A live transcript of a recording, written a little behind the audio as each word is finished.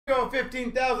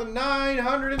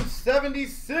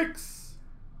15,976.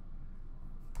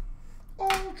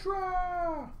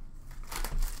 Ultra.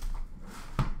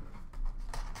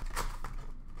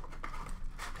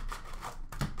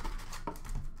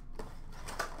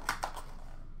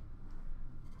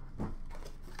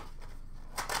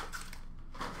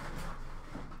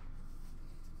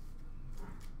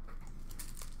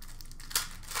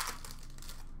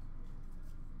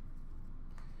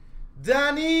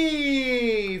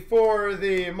 Danny for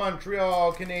the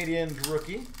Montreal Canadiens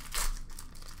rookie.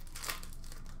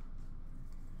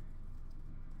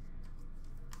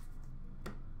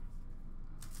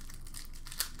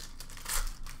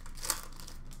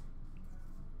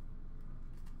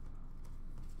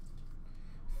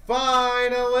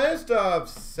 Finalist of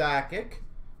Sakic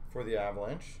for the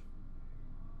Avalanche.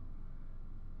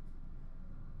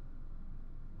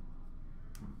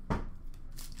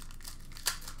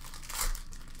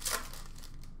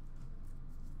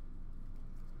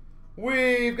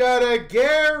 We've got a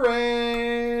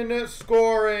Guerin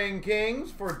scoring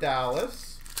Kings for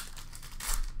Dallas.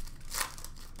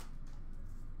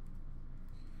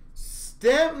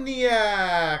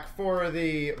 Stempniak for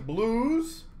the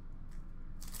Blues.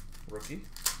 Rookie.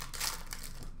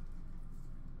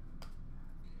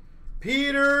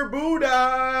 Peter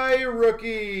Budaj,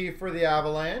 rookie for the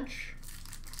Avalanche.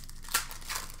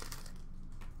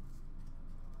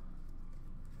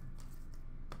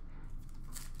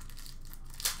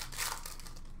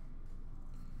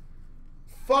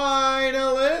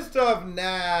 Finalist of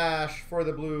Nash for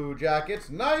the Blue Jackets.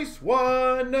 Nice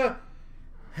one.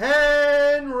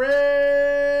 Henrik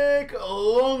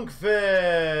Lundqvist.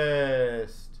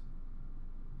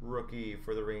 Rookie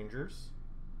for the Rangers.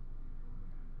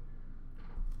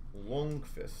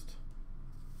 Lundqvist.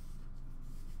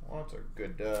 Well, that's a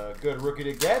good rookie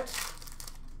to get.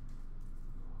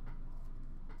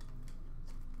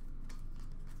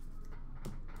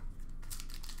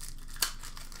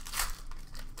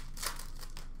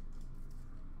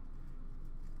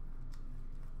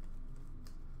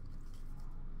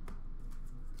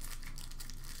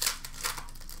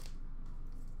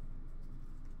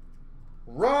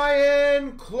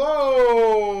 Ryan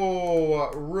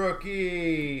Clough,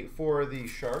 rookie for the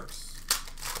Sharks.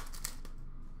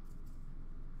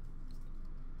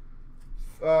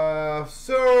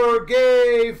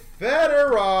 Sergei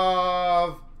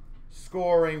Fedorov,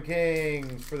 scoring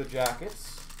Kings for the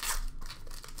Jackets.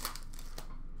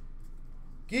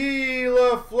 Guy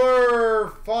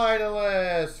Lafleur,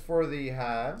 finalist for the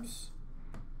Habs.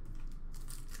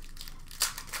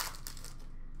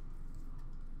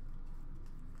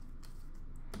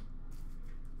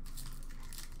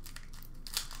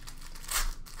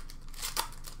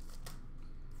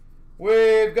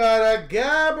 We've got a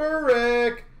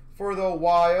Gaborik for the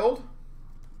Wild.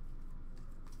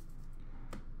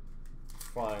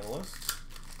 Finalist.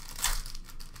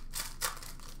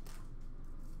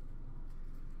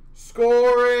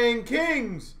 Scoring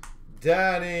Kings,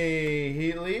 Danny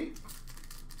Heatley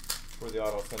for the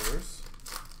Ottawa Senators.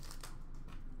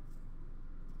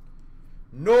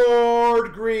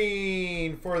 Nord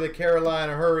Green for the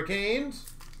Carolina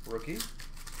Hurricanes, rookie.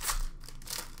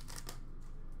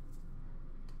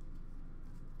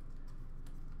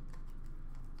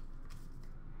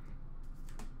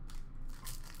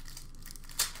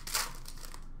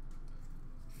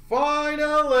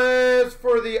 Finalist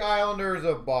for the Islanders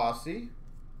of Bossy.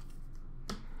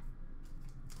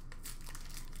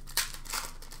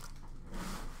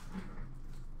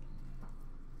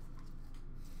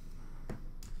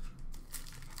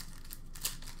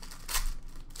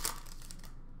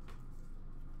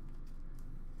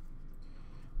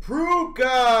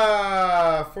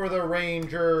 Pruka for the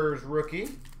Rangers rookie.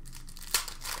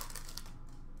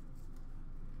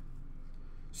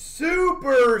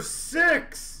 Super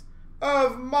 6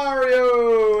 of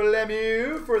Mario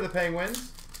Lemieux for the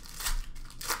Penguins.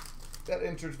 That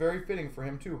insert's very fitting for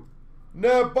him too.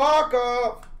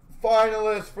 Nabokov,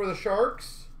 finalist for the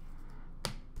Sharks.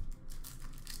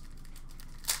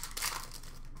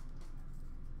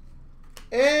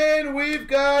 And we've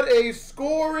got a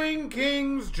scoring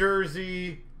Kings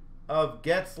jersey of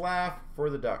Getzlaf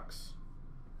for the Ducks.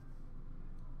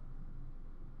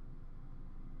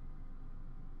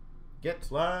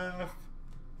 Getzlaf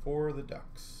for the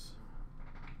Ducks.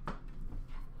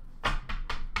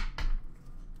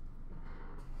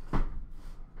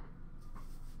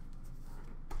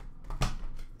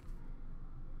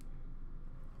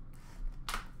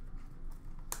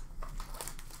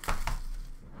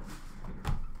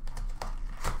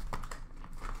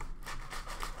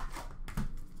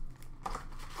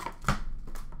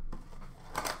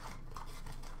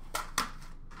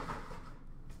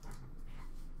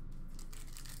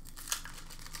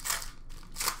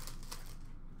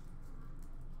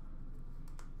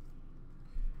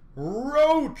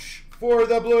 Roach for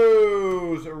the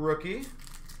Blues, rookie.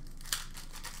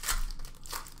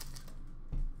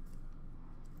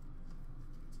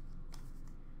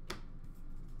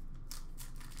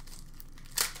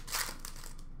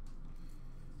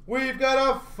 We've got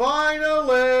a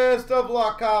finalist of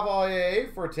La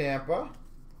Cavalier for Tampa.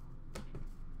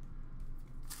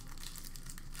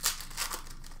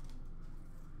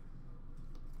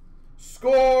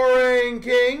 Scoring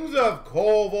Kings of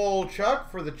Kovalchuk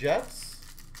for the Jets.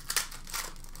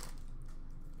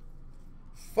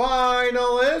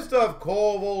 Finalist of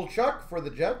Kovalchuk for the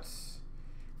Jets.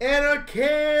 And a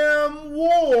Cam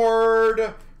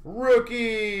Ward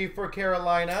rookie for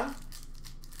Carolina.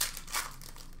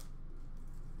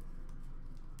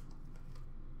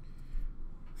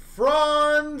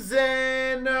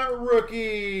 Franzen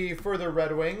rookie for the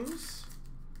Red Wings.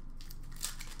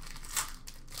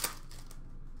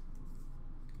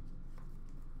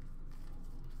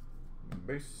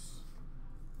 Base.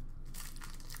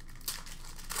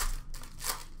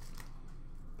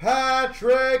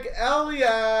 Patrick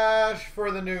Eliash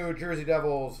for the New Jersey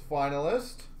Devils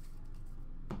finalist.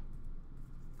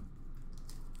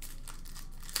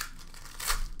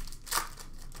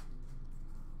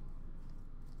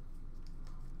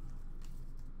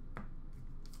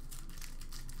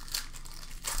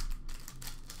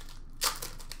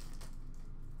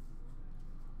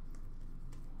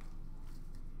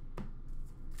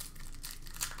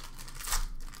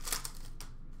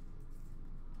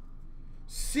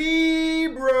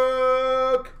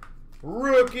 Seabrook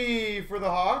rookie for the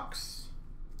Hawks.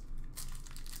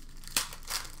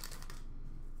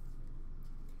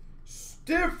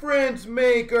 Difference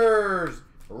makers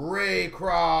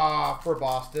Raycroft for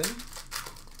Boston.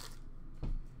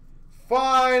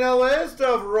 Finalist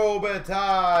of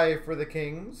Robitaille for the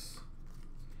Kings.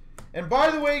 And by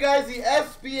the way, guys, the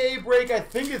SBA break I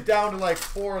think is down to like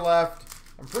 4 left.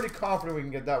 I'm pretty confident we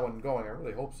can get that one going. I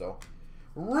really hope so.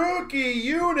 Rookie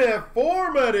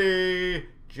uniformity,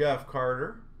 Jeff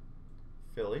Carter,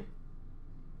 Philly.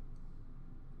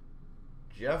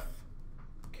 Jeff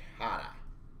Carter.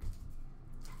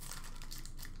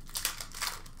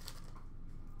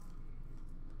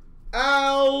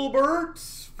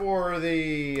 Alberts for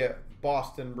the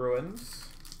Boston Bruins.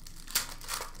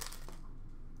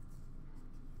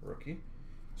 Rookie.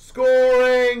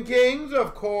 Scoring Kings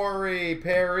of Corey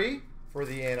Perry for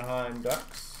the Anaheim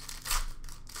Ducks.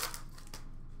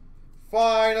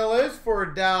 Finalist for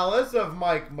Dallas of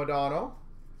Mike Modano.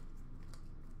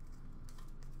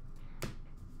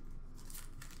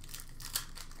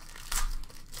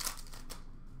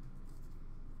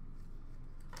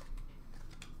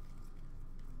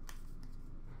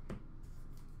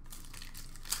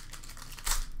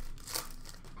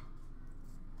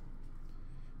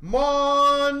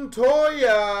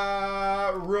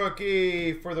 Montoya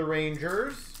rookie for the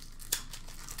Rangers.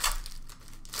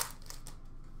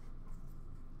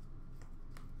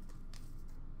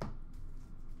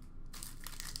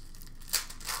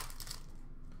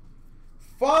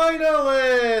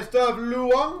 Finalist of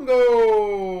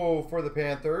Luongo for the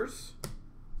Panthers.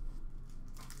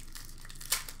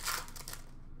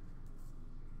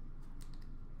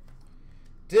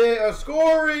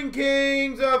 Scoring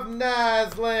Kings of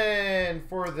Naslin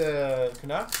for the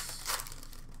Canucks.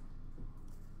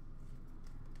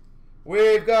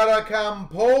 We've got a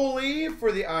Campoli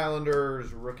for the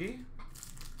Islanders rookie.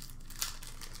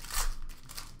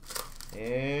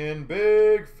 And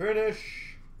big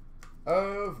finish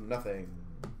of nothing.